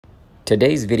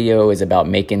Today's video is about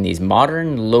making these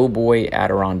modern lowboy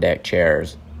Adirondack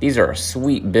chairs. These are a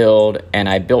sweet build, and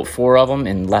I built 4 of them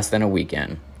in less than a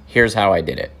weekend. Here's how I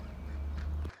did it.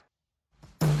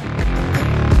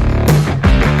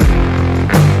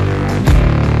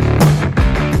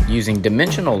 Using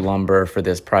dimensional lumber for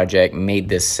this project made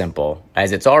this simple,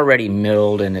 as it's already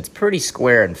milled and it's pretty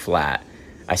square and flat.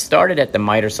 I started at the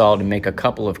miter saw to make a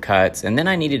couple of cuts, and then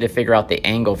I needed to figure out the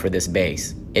angle for this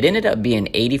base. It ended up being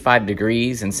 85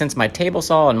 degrees, and since my table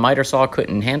saw and miter saw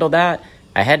couldn't handle that,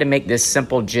 I had to make this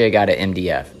simple jig out of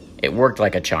MDF. It worked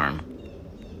like a charm.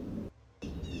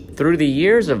 Through the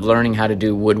years of learning how to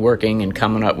do woodworking and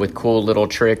coming up with cool little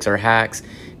tricks or hacks,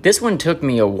 this one took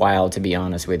me a while, to be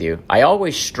honest with you. I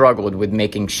always struggled with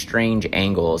making strange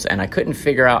angles, and I couldn't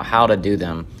figure out how to do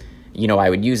them. You know, I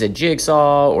would use a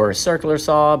jigsaw or a circular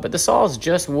saw, but the saws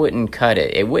just wouldn't cut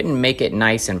it. It wouldn't make it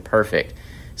nice and perfect.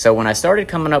 So when I started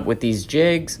coming up with these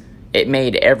jigs, it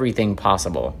made everything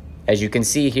possible. As you can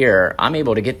see here, I'm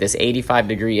able to get this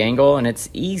 85-degree angle, and it's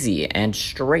easy and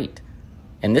straight.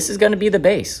 And this is going to be the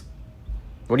base.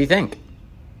 What do you think?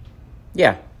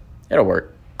 Yeah, it'll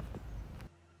work.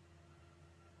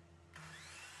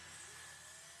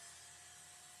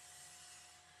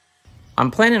 I'm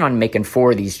planning on making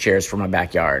 4 of these chairs for my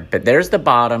backyard, but there's the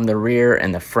bottom, the rear,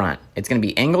 and the front. It's going to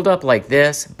be angled up like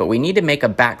this, but we need to make a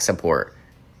back support.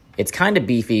 It's kind of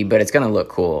beefy, but it's going to look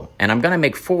cool. And I'm going to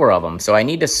make 4 of them, so I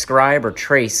need to scribe or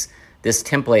trace this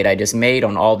template I just made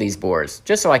on all these boards,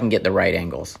 just so I can get the right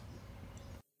angles.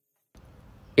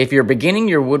 If you're beginning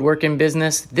your woodworking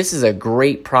business, this is a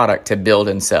great product to build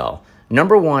and sell.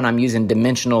 Number 1, I'm using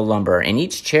dimensional lumber, and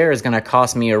each chair is going to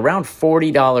cost me around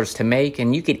 $40 to make,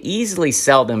 and you could easily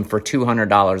sell them for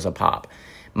 $200 a pop.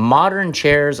 Modern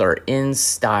chairs are in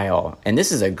style, and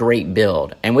this is a great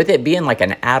build. And with it being like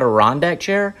an Adirondack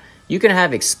chair, you can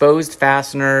have exposed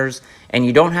fasteners, and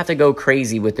you don't have to go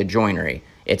crazy with the joinery.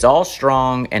 It's all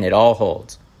strong, and it all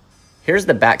holds. Here's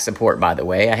the back support, by the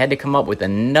way. I had to come up with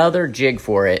another jig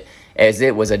for it, as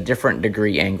it was a different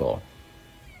degree angle.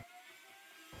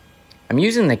 I'm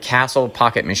using the Castle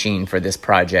pocket machine for this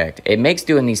project. It makes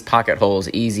doing these pocket holes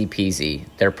easy peasy.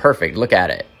 They're perfect, look at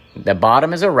it. The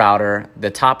bottom is a router, the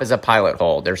top is a pilot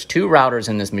hole. There's 2 routers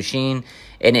in this machine,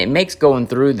 and it makes going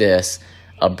through this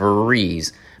a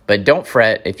breeze. But don't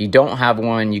fret, if you don't have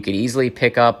one, you could easily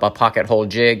pick up a pocket hole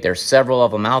jig. There's several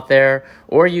of them out there,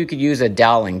 or you could use a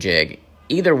doweling jig.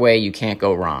 Either way, you can't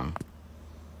go wrong.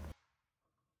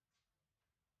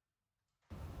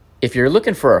 If you're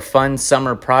looking for a fun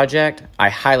summer project, I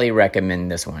highly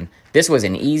recommend this one. This was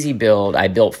an easy build. I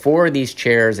built 4 of these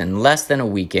chairs in less than a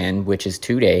weekend, which is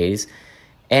 2 days,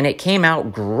 and it came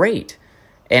out great.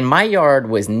 And my yard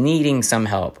was needing some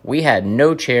help. We had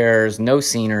no chairs, no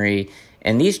scenery,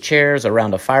 and these chairs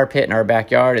around a fire pit in our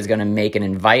backyard is going to make an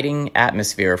inviting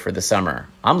atmosphere for the summer.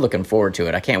 I'm looking forward to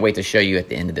it. I can't wait to show you at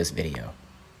the end of this video.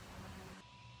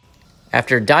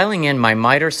 After dialing in my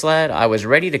miter sled, I was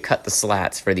ready to cut the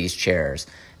slats for these chairs.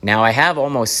 Now I have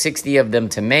almost 60 of them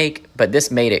to make, but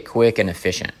this made it quick and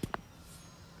efficient.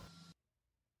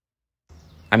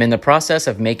 I'm in the process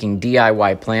of making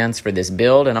DIY plans for this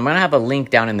build, and I'm going to have a link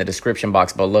down in the description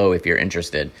box below if you're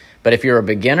interested. But if you're a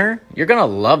beginner, you're going to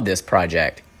love this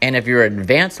project. And if you're an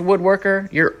advanced woodworker,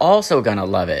 you're also going to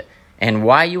love it. And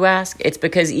why, you ask? It's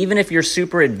because even if you're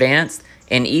super advanced,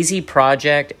 an easy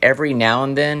project every now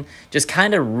and then just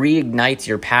kind of reignites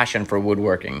your passion for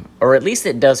woodworking, or at least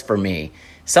it does for me.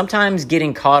 Sometimes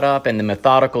getting caught up in the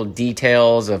methodical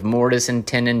details of mortise and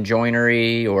tenon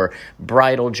joinery or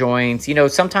bridle joints,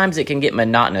 sometimes it can get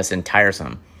monotonous and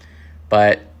tiresome.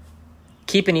 But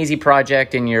keep an easy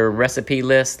project in your recipe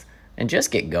list and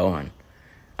just get going.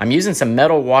 I'm using some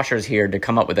metal washers here to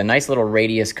come up with a nice little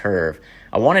radius curve.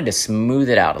 I wanted to smooth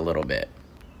it out a little bit.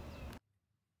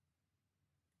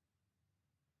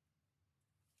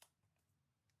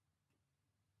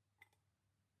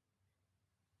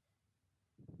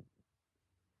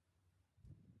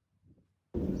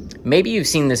 Maybe you've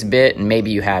seen this bit and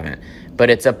maybe you haven't, but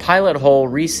it's a pilot hole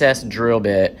recessed drill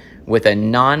bit with a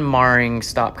non-marring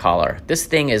stop collar. This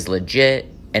thing is legit,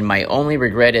 and my only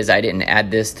regret is I didn't add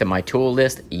this to my tool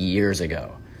list years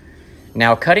ago.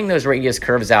 Now, cutting those radius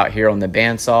curves out here on the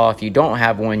bandsaw, if you don't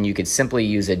have one, you could simply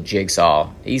use a jigsaw.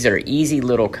 These are easy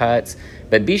little cuts,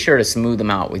 but be sure to smooth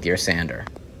them out with your sander.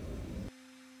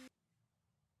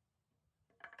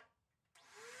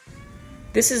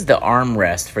 This is the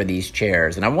armrest for these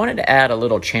chairs, and I wanted to add a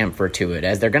little chamfer to it,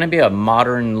 as they're going to be a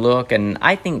modern look, and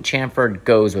I think chamfer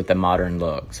goes with the modern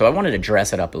look, so I wanted to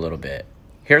dress it up a little bit.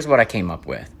 Here's what I came up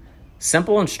with.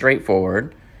 Simple and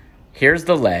straightforward. Here's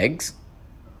the legs.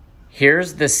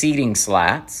 Here's the seating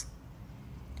slats.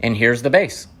 And here's the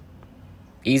base.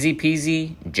 Easy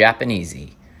peasy,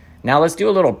 Japanesey. Now let's do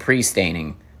a little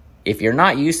pre-staining. If you're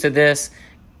not used to this,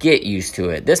 get used to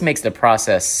it. This makes the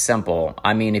process simple.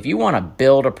 I mean, if you want to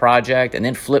build a project and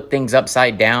then flip things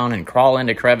upside down and crawl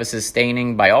into crevices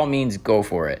staining, by all means, go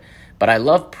for it. But I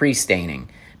love pre-staining.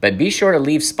 But be sure to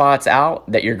leave spots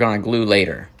out that you're going to glue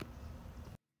later.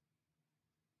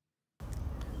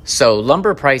 So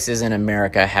lumber prices in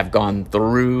America have gone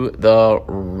through the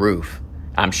roof.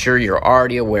 I'm sure you're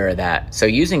already aware of that. So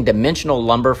using dimensional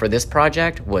lumber for this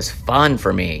project was fun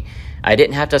for me. I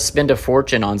didn't have to spend a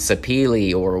fortune on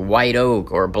sapele or white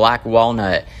oak or black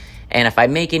walnut. And if I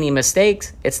make any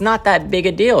mistakes, it's not that big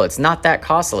a deal. It's not that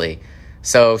costly.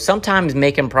 So sometimes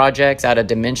making projects out of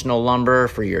dimensional lumber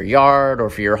for your yard or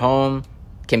for your home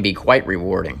can be quite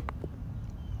rewarding.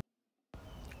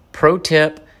 Pro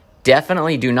tip,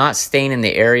 definitely do not stain in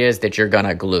the areas that you're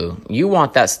gonna glue. You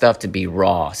want that stuff to be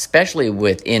raw, especially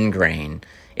with ingrain.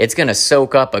 It's gonna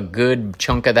soak up a good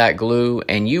chunk of that glue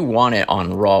and you want it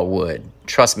on raw wood.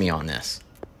 Trust me on this.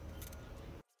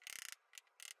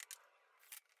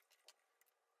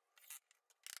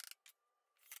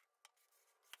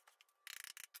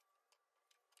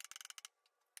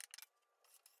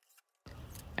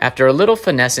 After a little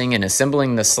finessing and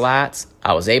assembling the slats,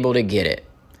 I was able to get it.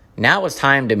 Now it was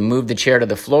time to move the chair to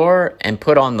the floor and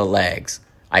put on the legs.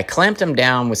 I clamped them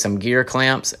down with some gear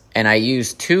clamps and I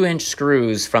used 2-inch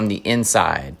screws from the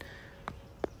inside.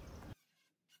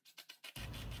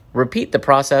 Repeat the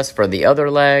process for the other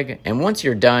leg, and once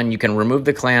you're done, you can remove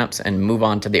the clamps and move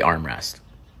on to the armrest.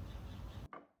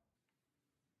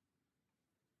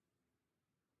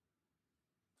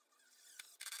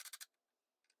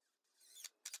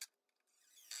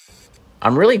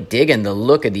 I'm really digging the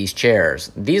look of these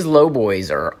chairs. These low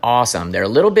boys are awesome. They're a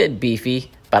little bit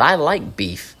beefy, but I like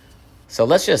beef. So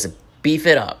let's just beef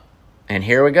it up. And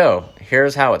here we go.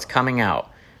 Here's how it's coming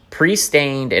out.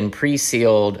 Pre-stained and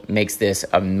pre-sealed makes this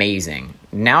amazing.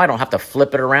 Now I don't have to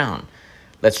flip it around.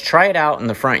 Let's try it out in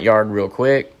the front yard real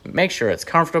quick. Make sure it's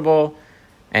comfortable.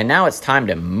 And now it's time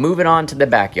to move it on to the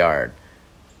backyard.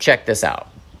 Check this out.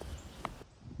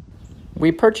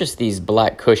 We purchased these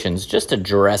black cushions just to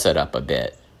dress it up a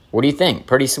bit. What do you think?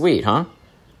 Pretty sweet, huh?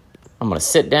 I'm gonna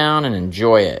sit down and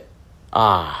enjoy it.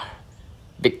 Ah,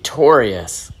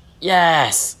 victorious.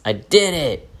 Yes, I did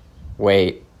it.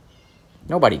 Wait,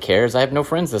 nobody cares. I have no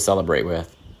friends to celebrate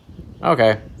with.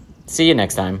 Okay, see you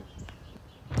next time.